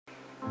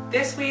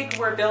This week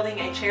we're building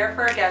a chair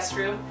for a guest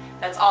room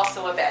that's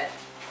also a bed.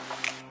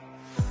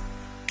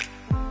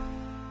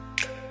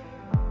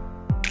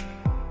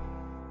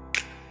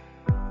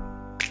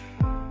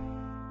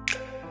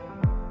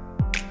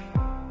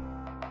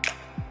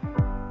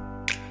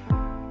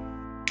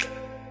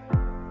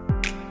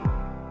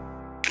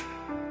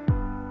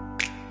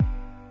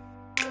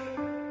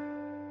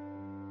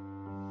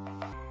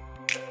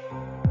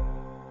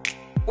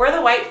 We're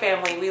the White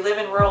family. We live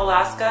in rural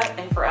Alaska,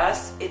 and for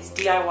us, it's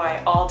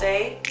DIY all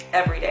day,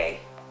 every day.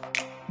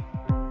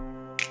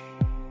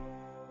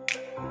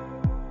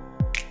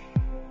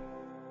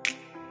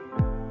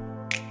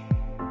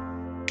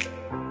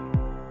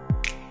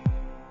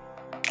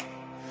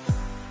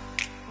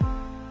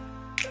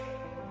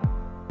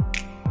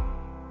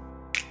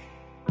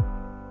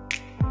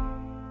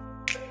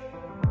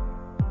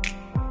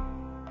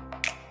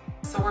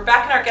 So we're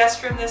back in our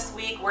guest room this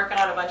week working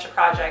on a bunch of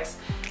projects.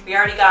 We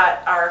already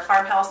got our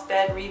farmhouse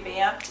bed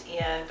revamped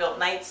and built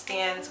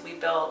nightstands. We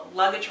built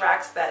luggage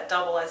racks that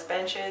double as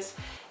benches.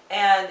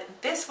 And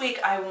this week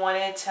I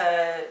wanted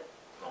to,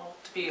 well,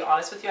 to be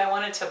honest with you, I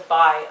wanted to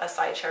buy a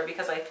side chair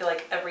because I feel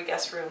like every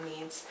guest room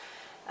needs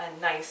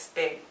a nice,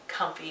 big,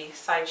 comfy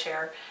side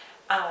chair.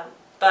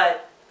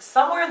 But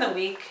somewhere in the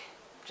week,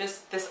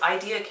 just this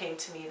idea came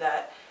to me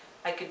that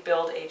I could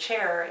build a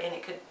chair and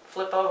it could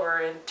flip over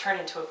and turn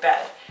into a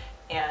bed.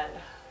 And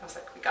I was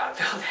like, we gotta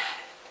build that.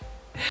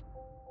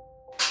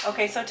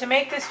 Okay, so to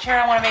make this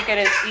chair, I want to make it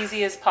as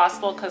easy as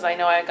possible because I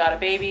know I got a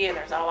baby and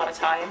there's not a lot of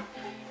time.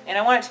 And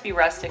I want it to be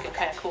rustic and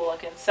kind of cool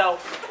looking. So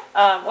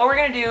what we're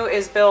going to do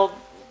is build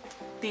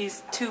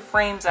these two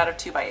frames out of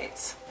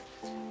 2x8s.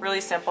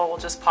 Really simple, we'll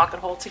just pocket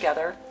hole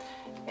together.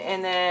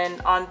 And then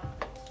on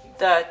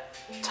the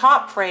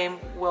top frame,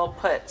 we'll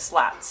put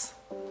slats.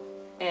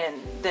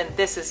 And then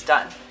this is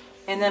done.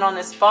 And then on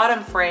this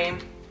bottom frame,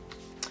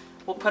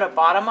 we'll put a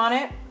bottom on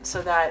it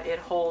so that it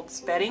holds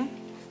bedding.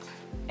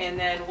 And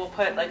then we'll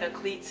put like a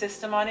cleat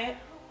system on it,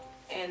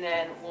 and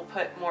then we'll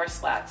put more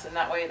slats, and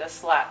that way the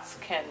slats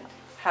can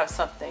have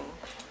something,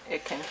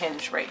 it can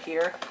hinge right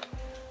here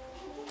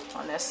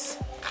on this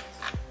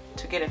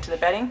to get into the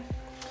bedding.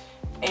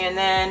 And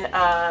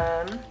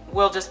then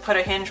we'll just put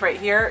a hinge right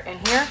here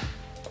and here,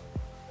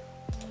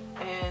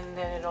 and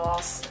then it'll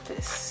all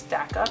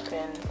stack up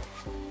and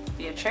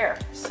be a chair.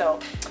 So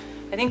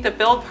I think the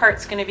build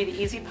part's going to be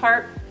the easy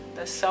part.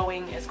 The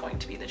sewing is going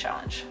to be the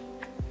challenge.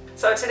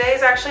 So today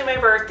is actually my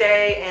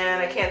birthday,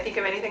 and I can't think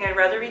of anything I'd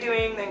rather be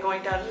doing than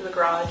going down to the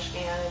garage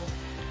and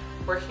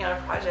working on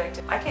a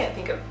project. I can't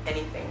think of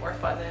anything more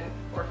fun than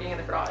working in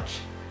the garage.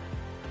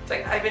 It's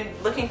like, I've been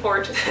looking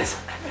forward to this.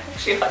 I'm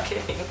actually not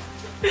kidding.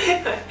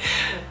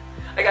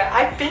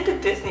 I've been to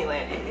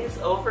Disneyland. It is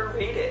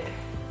overrated.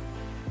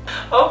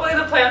 Hopefully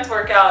the plans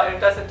work out and it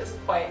doesn't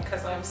disappoint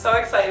because I'm so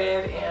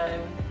excited.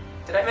 And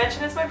did I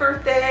mention it's my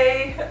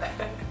birthday?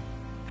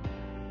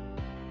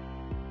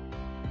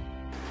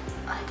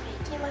 I'm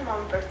making my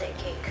mom's birthday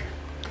cake.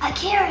 A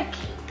carrot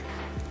cake.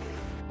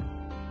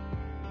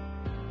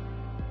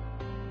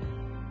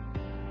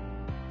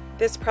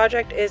 This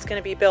project is going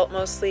to be built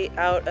mostly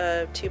out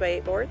of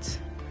 2x8 boards.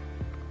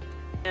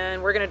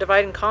 And we're going to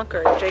divide and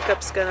conquer.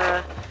 Jacob's going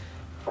to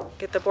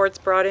get the boards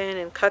brought in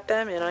and cut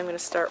them, and I'm going to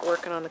start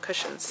working on the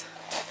cushions.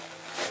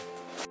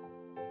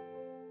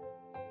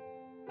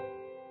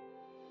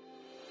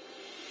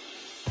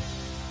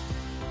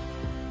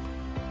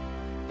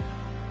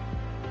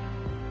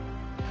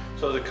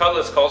 So the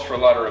Cutlass calls for a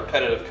lot of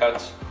repetitive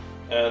cuts,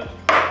 and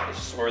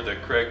this is where the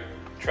Kreg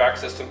track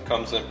system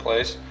comes in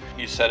place.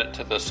 You set it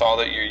to the saw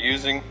that you're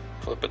using,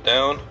 flip it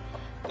down.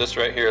 This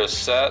right here is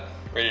set,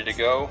 ready to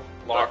go,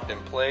 locked in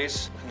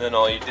place. And then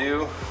all you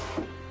do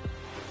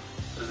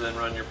is then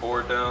run your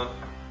board down.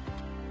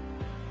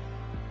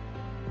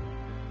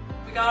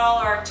 We got all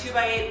our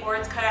 2x8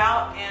 boards cut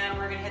out, and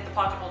we're going to hit the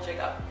pocket hole jig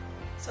up.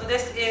 So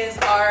this is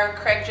our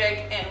Kreg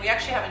jig, and we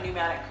actually have a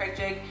pneumatic Kreg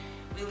jig.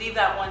 We leave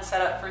that one set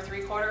up for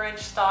 3/4 inch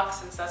stock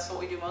since that's what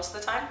we do most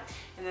of the time.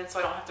 And then so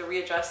I don't have to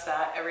readjust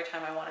that every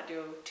time I want to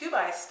do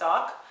 2x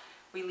stock.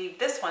 We leave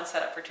this one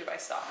set up for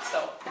 2x stock.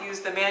 So I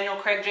used the manual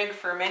Kreg jig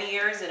for many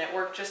years and it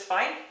worked just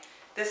fine.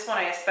 This one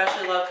I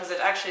especially love because it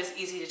actually is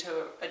easy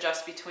to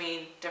adjust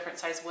between different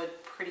size wood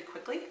pretty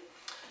quickly.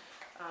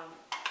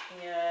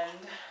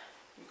 And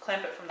you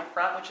clamp it from the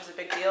front, which is a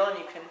big deal, and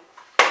you can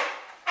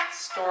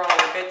store all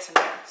your bits in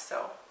there.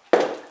 So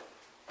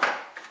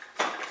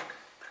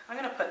I'm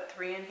going to put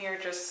 3 in here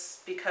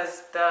just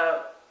because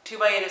the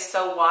 2x8 is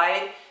so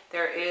wide,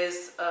 there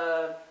is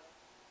a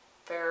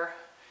fair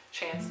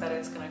chance that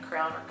it's going to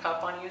crown or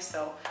cup on you,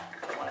 so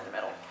put one in the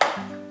middle.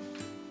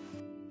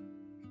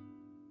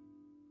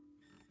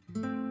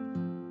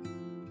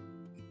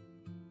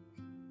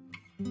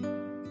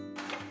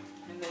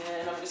 And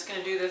then I'm just going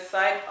to do this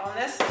side on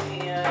this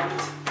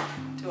and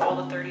do all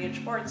the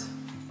 30-inch boards.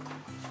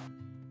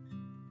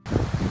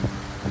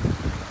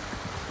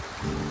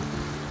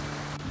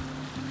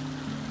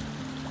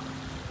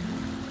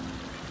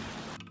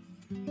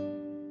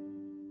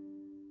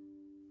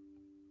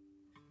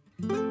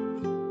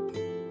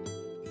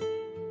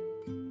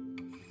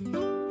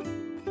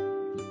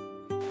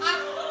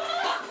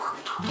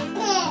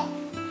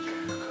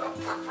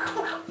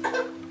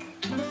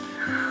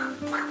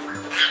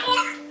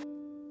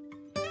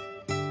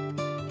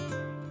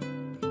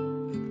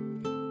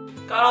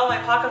 got all my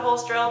pocket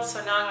holes drilled,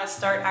 so now I'm going to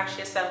start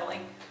actually assembling.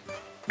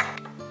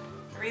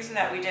 The reason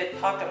that we did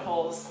pocket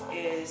holes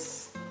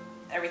is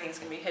everything's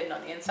going to be hidden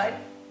on the inside.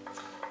 And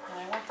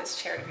I want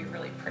this chair to be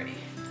really pretty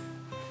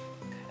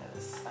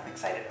because I'm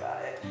excited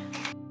about it.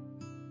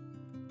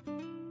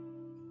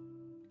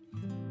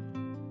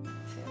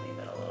 See, leave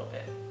it a little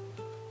bit,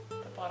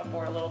 the bottom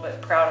board a little bit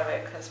proud of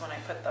it because when I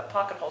put the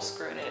pocket hole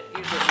screw in it, it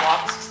usually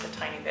locks just a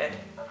tiny bit.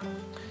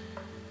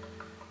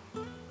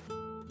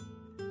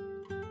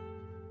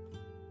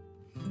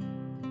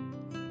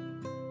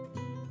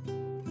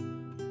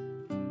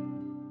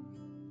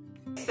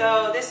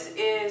 So this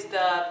is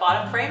the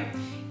bottom frame,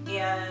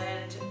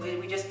 and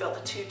we just built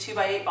the two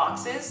 2x8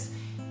 boxes,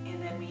 and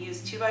then we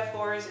used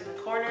 2x4s in the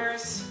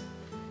corners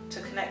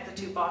to connect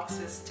the two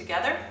boxes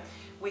together.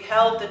 We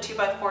held the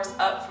 2x4s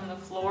up from the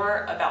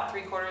floor about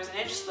 3/4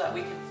 inch so that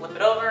we can flip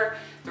it over,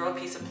 throw a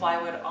piece of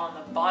plywood on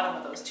the bottom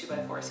of those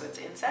 2x4s so it's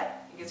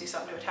inset. It gives you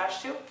something to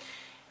attach to.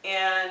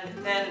 And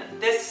then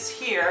this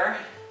here,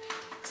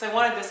 so I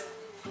wanted this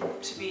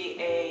to be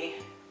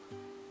a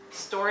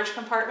storage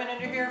compartment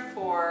under here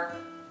for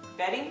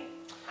bedding.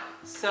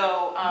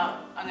 So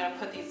I'm going to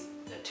put these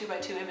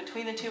 2x2 in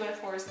between the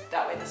 2x4s,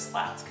 that way the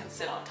slats can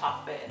sit on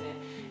top of it and it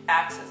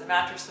acts as a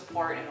mattress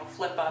support and it'll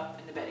flip up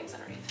and the bedding's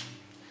underneath.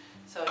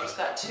 So I just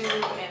got 2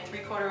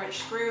 3/4 inch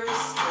screws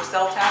for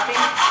self-tapping.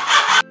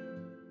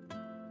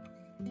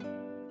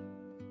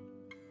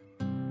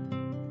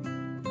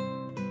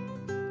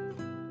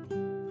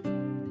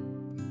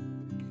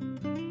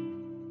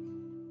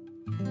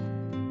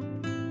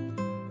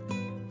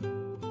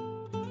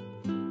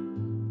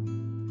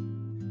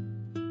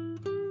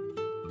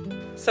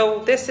 So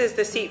this is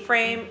the seat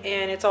frame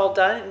and it's all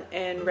done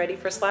and ready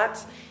for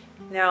slats.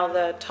 Now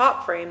the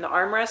top frame, the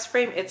armrest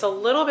frame, it's a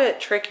little bit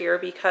trickier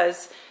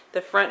because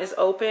the front is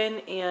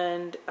open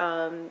and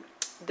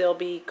there'll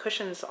be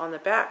cushions on the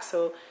back,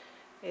 so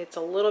it's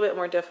a little bit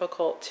more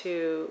difficult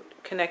to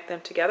connect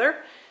them together.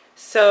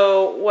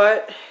 So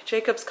what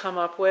Jacob's come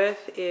up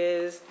with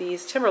is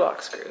these Timberlock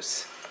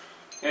screws.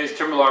 Yeah, these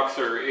Timberlocks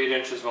are 8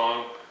 inches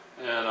long,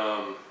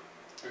 and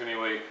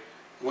anyway,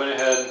 went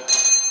ahead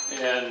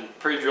and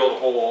pre-drilled a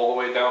hole all the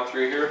way down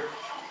through here,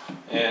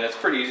 and it's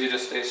pretty easy to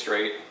stay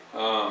straight.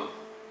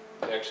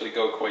 They actually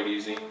go quite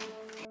easy.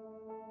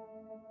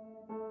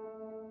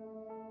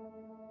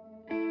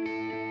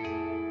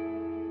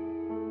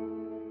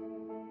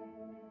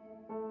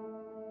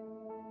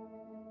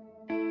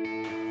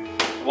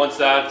 Once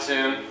that's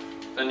in,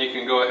 then you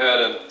can go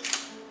ahead and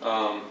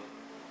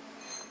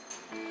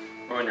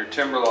run your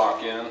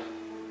Timberlock in.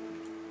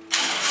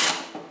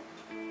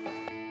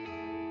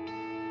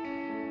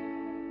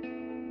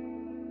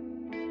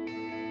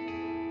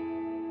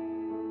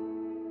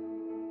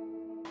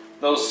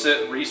 Those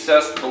sit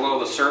recessed below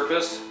the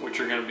surface, which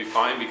are going to be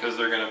fine because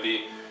they're going to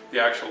be the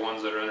actual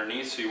ones that are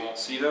underneath, so you won't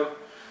see them.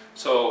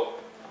 So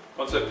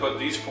once I put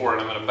these 4 in,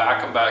 I'm going to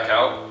back them back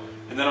out,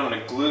 and then I'm going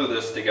to glue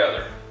this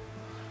together.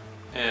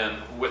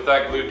 And with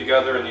that glued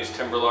together and these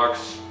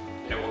Timberlocks,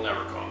 it will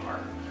never come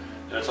apart.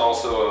 And it's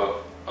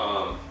also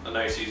a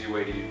nice, easy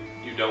way to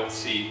you don't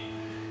see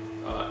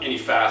any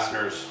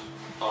fasteners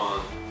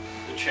on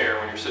the chair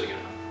when you're sitting in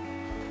it.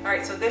 All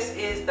right, so this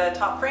is the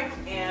top frame,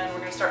 and we're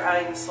going to start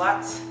adding the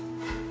slats.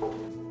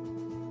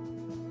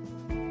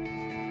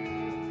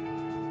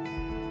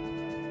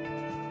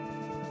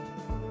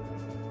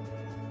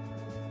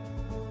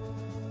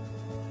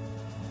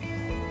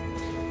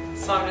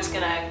 So I'm just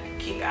going to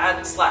keep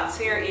adding slats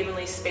here,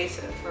 evenly space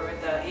it for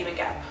the even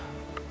gap.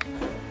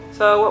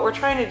 So what we're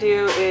trying to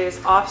do is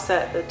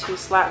offset the 2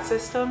 slat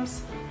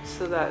systems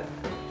so that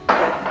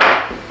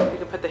we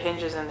can put the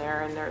hinges in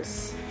there and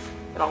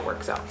it all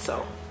works out.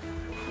 So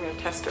I'm going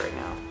to test it right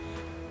now.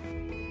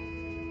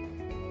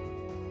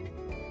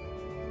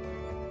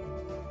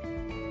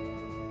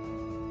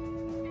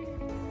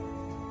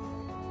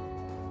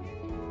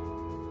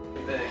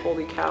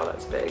 Holy cow,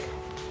 that's big.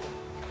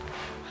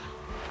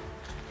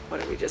 What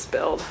did we just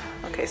build?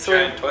 Okay, so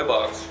giant toy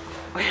box.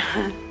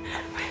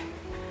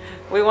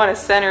 We want to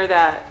center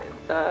that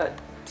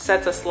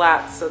sets of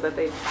slats so that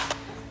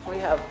we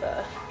have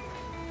the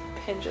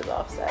hinges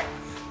offset.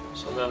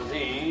 So then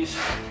these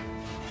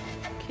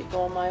keep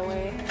going my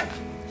way.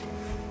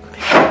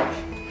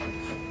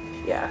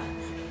 Yeah,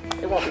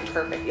 it won't be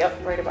perfect.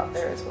 Yep, right about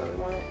there is where we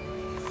want it.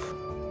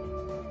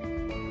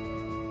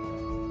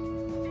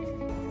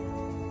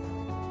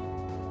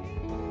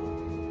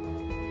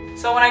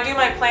 So when I do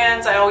my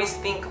plans, I always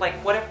think like,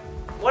 what if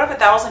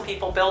 1,000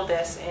 people build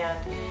this and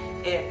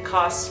it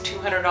costs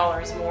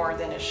 $200 more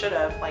than it should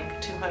have?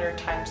 Like 200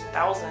 times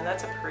 1,000,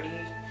 that's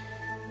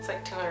it's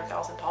like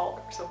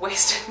 $200,000 of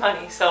wasted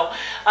money. So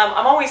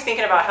I'm always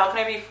thinking about how can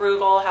I be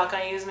frugal, how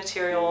can I use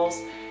materials,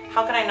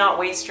 how can I not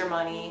waste your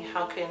money,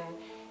 how can,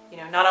 you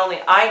know, not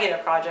only I get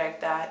a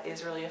project that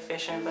is really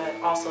efficient, but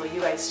also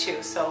you guys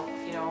too. So,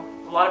 you know,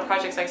 a lot of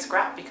projects I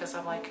scrap because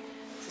I'm like,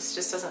 this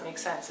just doesn't make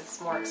sense. It's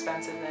more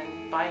expensive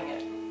than buying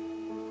it.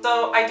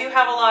 So I do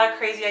have a lot of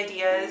crazy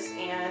ideas,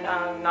 and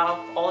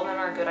not all of them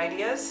are good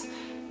ideas.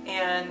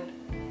 And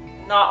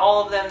not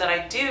all of them that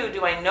I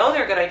do I know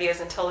they're good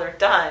ideas until they're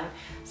done.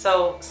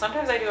 So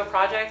sometimes I do a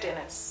project and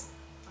I'm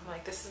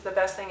like, this is the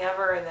best thing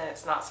ever, and then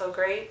it's not so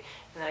great,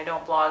 and then I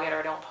don't blog it or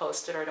I don't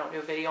post it or I don't do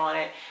a video on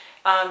it.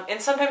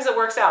 And sometimes it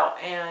works out,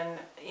 and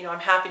you know, I'm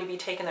happy to be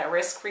taking that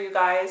risk for you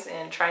guys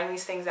and trying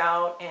these things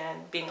out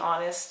and being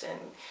honest and,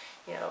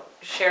 you know,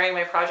 sharing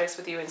my projects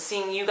with you and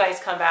seeing you guys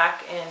come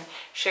back and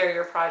share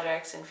your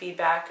projects and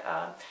feedback,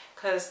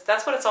 because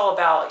that's what it's all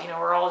about. You know,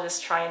 we're all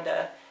just trying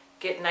to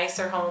get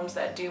nicer homes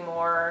that do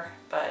more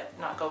but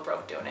not go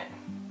broke doing it.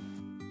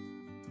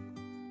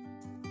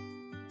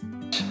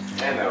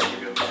 And that was a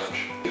good punch.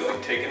 You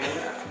like taking a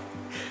nap?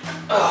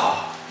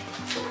 Oh.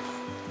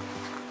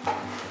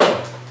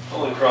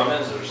 Only problem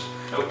is there's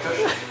no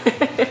cushion.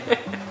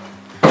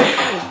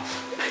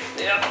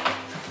 Yep.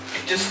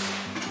 Just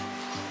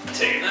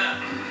take a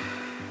nap.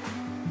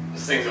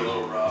 This thing's a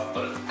little rough,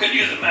 but it could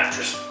use a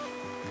mattress.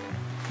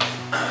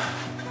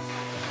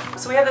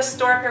 So we have this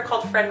store up here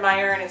called Fred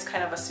Meyer, and it's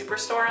kind of a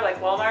superstore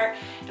like Walmart.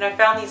 And I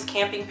found these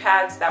camping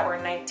pads that were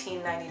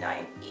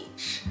 $19.99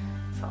 each.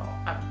 So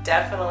I'm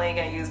definitely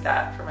going to use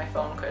that for my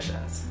foam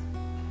cushions.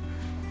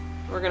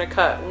 We're going to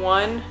cut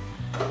one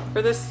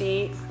for the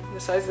seat, the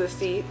size of the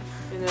seat,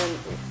 and then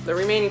the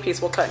remaining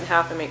piece we'll cut in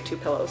half and make 2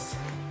 pillows.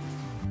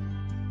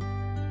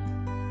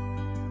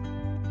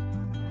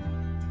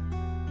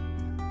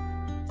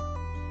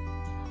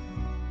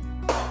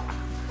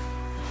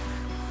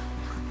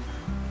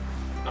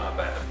 Not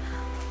bad.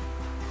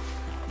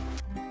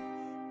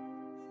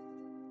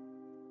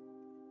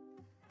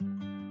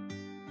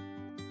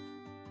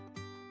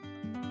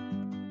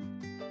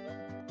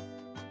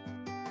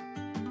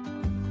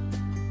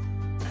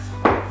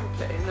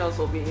 Okay, and those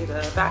will be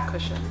the back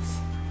cushions.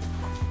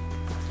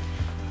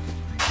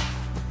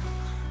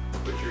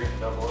 But you're gonna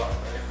double up,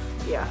 right?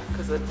 Yeah,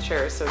 because the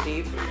chair is so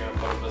deep. So you're gonna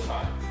put them this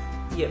high.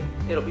 Yep,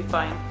 it'll be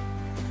fine.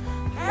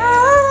 And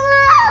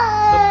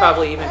there'll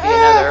probably even be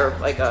another,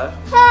 like a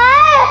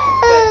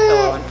bed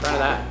pillow in front of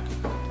that.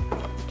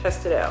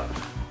 Test it out.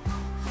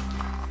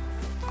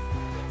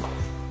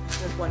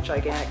 There's one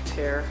gigantic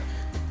tear.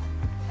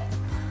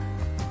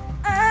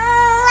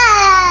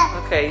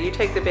 Okay, you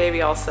take the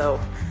baby also.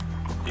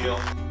 Deal.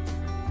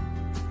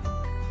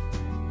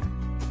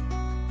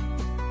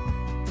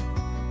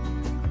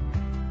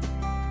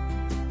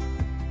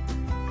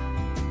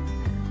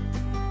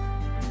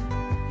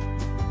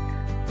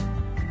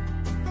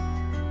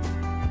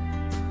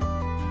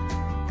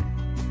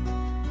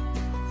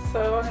 So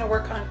I'm going to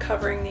work on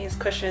covering these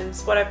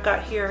cushions. What I've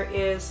got here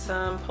is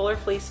some Polar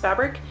Fleece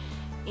fabric,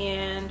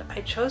 and I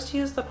chose to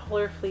use the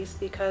Polar Fleece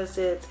because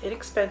it's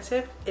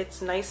inexpensive,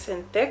 it's nice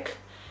and thick,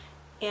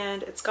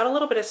 and it's got a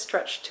little bit of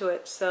stretch to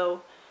it,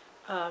 so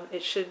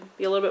it should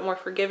be a little bit more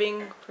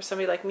forgiving for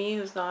somebody like me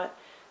who's not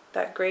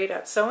that great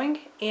at sewing,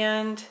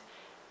 and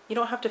you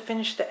don't have to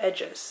finish the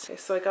edges. Okay,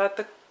 so I got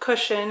the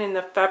cushion and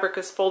the fabric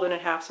is folded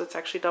in half, so it's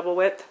actually double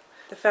width.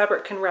 The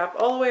fabric can wrap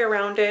all the way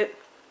around it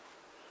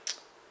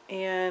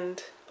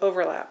and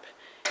overlap,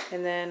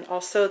 and then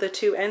I'll sew the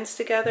 2 ends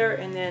together,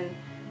 and then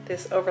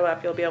this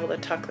overlap you'll be able to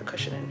tuck the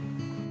cushion in.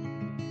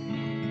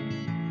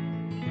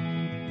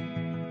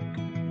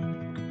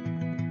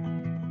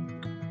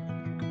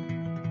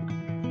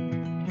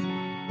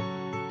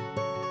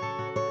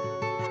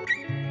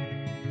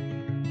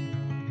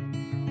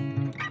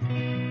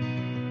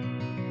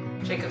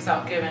 Jacob's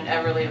out giving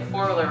Everly a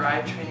 4-wheeler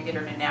ride, trying to get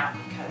her to nap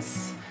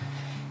because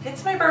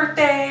it's my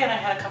birthday and I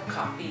had a cup of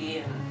coffee,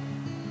 and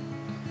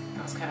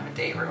that was kind of a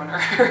day ruiner.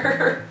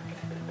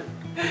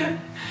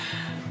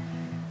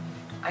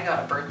 I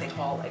got a birthday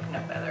haul like no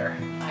other.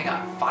 I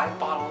got 5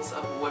 bottles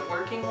of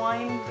woodworking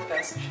wine, the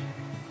best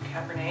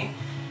Cabernet.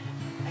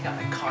 I got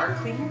my car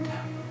cleaned.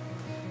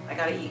 I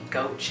gotta eat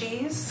goat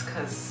cheese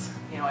because,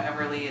 you know,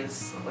 Everly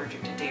is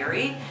allergic to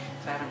dairy,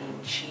 so I haven't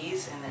eaten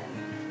cheese, and then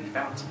we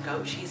found some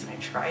goat cheese and I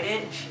tried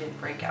it and she didn't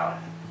break out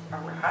a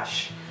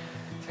rash.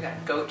 So I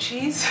got goat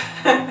cheese.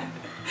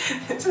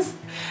 This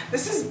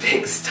is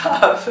big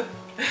stuff.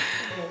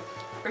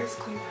 Grace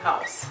cleaned the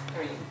house. I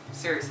mean,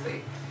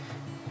 seriously.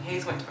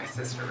 Hayes went to my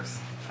sister's.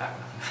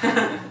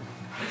 It's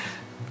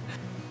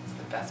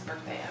the best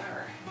birthday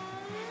ever.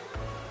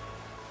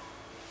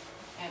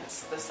 And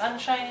it's the sun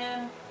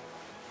shining.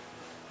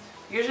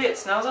 Usually it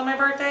snows on my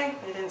birthday.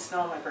 It didn't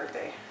snow on my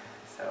birthday.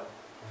 So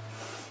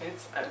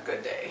it's a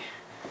good day.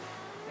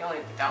 The only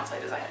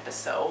downside is I had to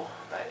sew,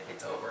 but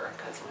it's over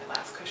because my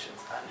last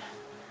cushion's done.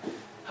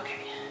 Okay.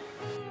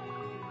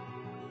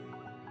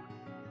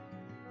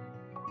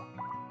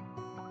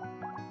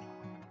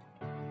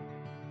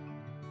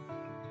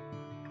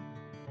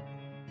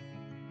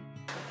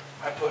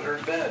 I put her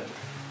to bed.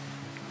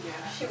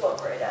 Yeah. She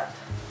woke right up.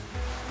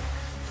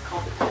 It's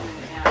called the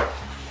 10-minute nap.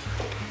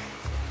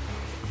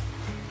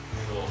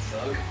 You little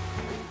thug.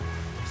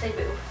 Say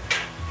boo.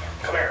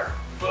 Come here.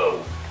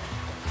 Boo.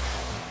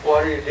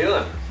 What are you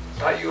doing?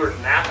 Thought you were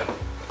napping.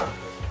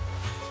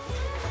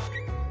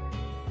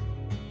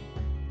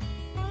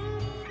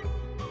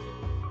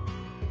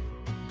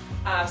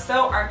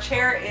 So our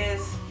chair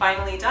is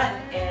finally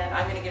done, and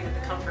I'm going to give it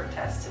the comfort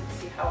test to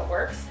see how it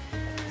works.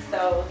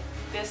 So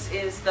this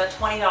is the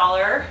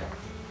 $20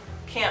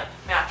 camp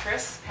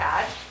mattress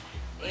pad,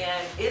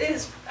 and it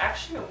is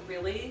actually a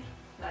really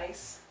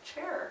nice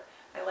chair.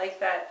 I like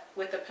that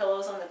with the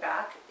pillows on the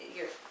back,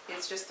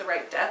 it's just the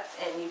right depth,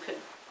 and you could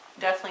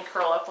definitely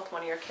curl up with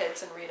one of your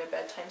kids and read a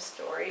bedtime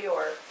story,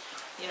 or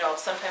you know,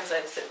 sometimes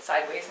I'd sit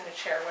sideways in a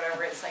chair,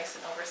 whatever. It's nice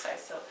and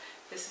oversized, so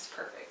this is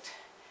perfect.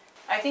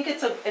 I think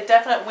it's a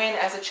definite win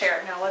as a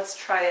chair. Now let's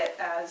try it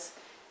as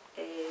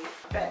a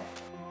bed.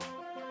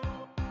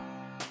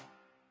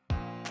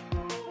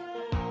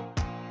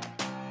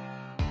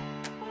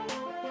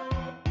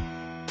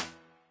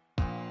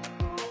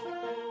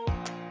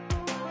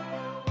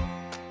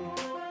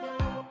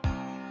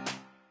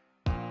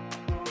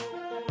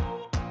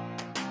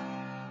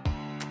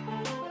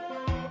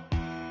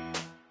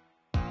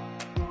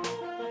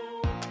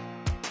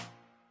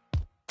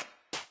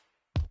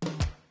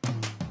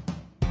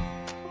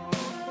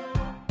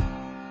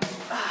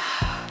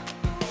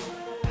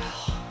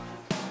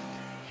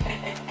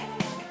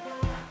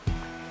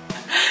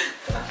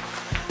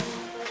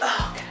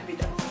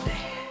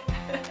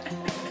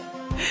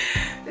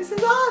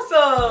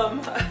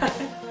 Awesome!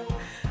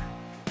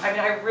 I mean,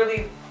 I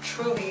really,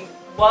 truly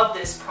love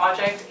this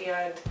project,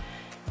 and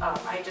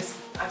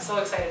I'm so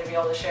excited to be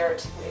able to share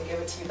it and give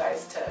it to you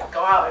guys to go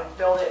out and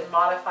build it and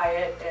modify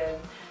it and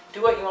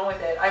do what you want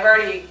with it. I've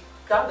already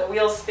got the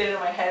wheels spinning in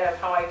my head of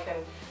how I can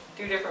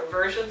do different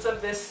versions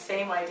of this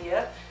same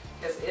idea,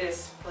 because it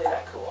is really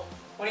that cool.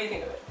 What do you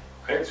think of it?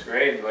 I think it's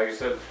great. Like I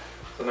said,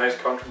 it's a nice,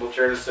 comfortable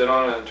chair to sit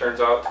on, and it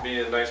turns out to be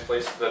a nice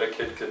place that a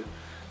kid could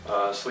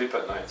sleep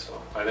at night.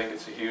 So I think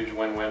it's a huge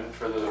win-win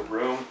for the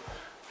room,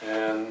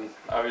 and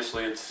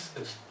obviously it's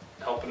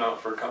helping out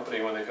for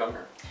company when they come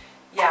here.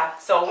 Yeah,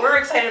 so we're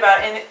excited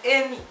about it,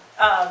 and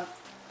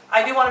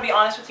I do want to be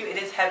honest with you, it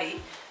is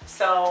heavy,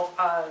 so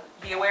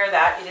be aware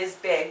that it is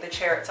big. The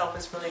chair itself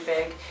is really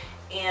big,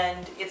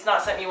 and it's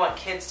not something you want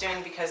kids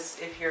doing, because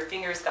if your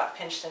fingers got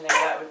pinched in there,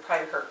 that would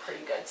probably hurt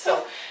pretty good.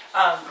 So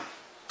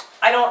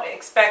I don't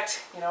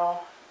expect, you know,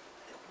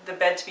 the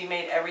bed to be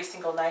made every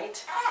single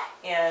night,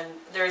 and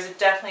there's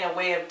definitely a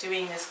way of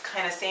doing this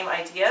kind of same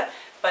idea,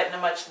 but in a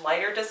much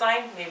lighter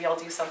design. Maybe I'll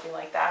do something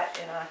like that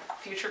in a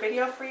future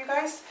video for you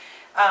guys.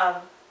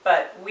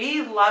 But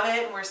we love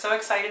it, and we're so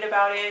excited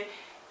about it,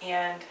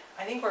 and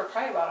I think we're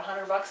probably about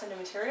 $100 into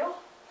material.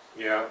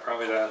 Yeah,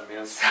 probably that,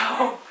 man.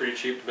 So pretty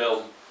cheap to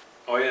build.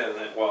 Oh yeah, and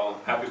then, well,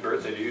 happy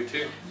birthday to you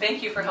too.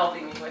 Thank you for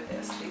helping me with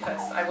this,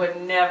 because I would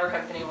never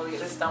have been able to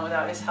get this done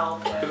without his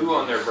help. Who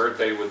on their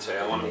birthday would say,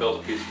 I want to build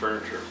a piece of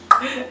furniture?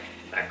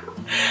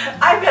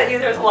 I bet you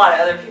there's a lot of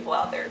other people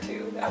out there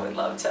too that would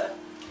love to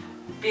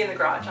be in the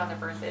garage on their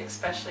birthday,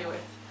 especially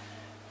with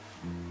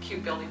a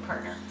cute building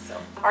partner. So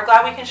we're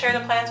glad we can share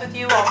the plans with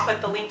you. I'll put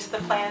the link to the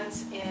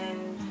plans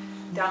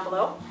down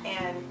below,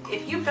 and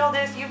if you build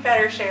this, you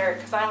better share it,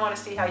 because I want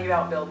to see how you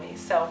outbuild me.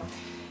 So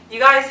you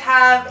guys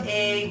have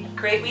a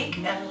great week,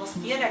 and we'll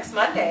see you next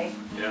Monday.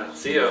 Yeah,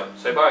 see ya.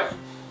 Say bye.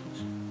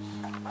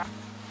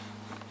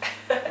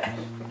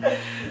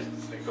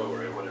 Think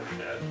over it, whatever,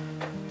 Dad.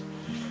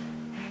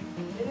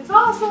 It is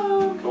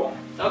awesome. Cool.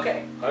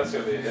 Okay. That's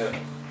gonna be a hit.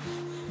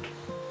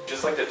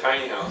 Just like the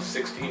tiny house,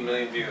 16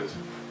 million views.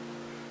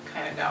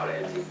 Kind of doubt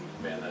it.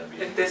 Man, that'd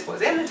be. If this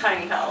was in the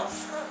tiny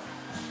house.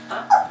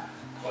 Huh?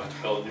 We'll have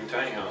to build a new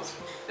tiny house.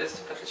 Just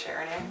to put the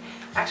chair in it.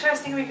 Actually, I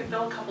was thinking we could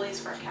build a couple of these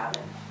for our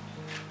cabin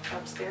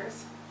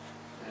upstairs.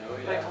 Oh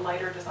yeah. Like a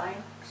lighter design.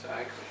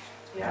 Exactly.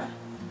 Yeah.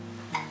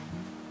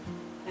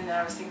 And then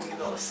I was thinking we could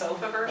build a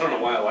sofa I version. don't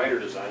know why a lighter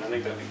design. I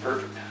think that'd be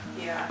perfect.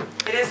 Yeah.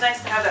 It is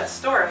nice to have that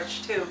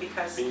storage too,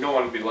 because You don't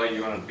want it to be light.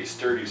 You want it to be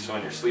sturdy. So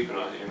when you're sleeping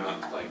on it, you're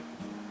not like.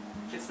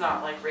 it's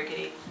not like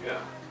rickety. Yeah.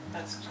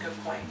 That's a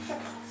good point.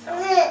 So,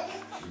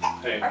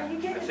 Hey, Are you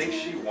getting I think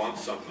it? she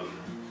wants something.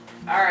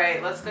 all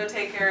right, let's go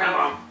take care Hi, of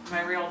Mom.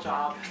 my real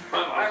job. Hi,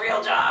 Mom. My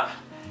real job.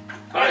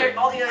 Hi.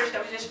 All the other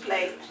stuff is just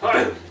play.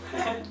 Hi.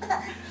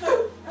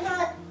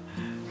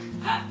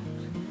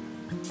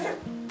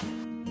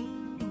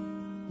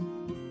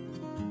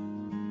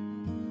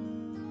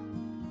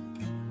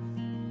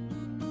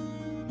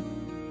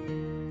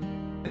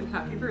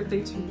 Happy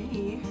birthday to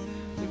me.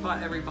 We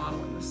bought every bottle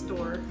in the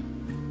store.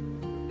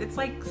 It's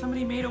like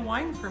somebody made a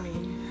wine for me.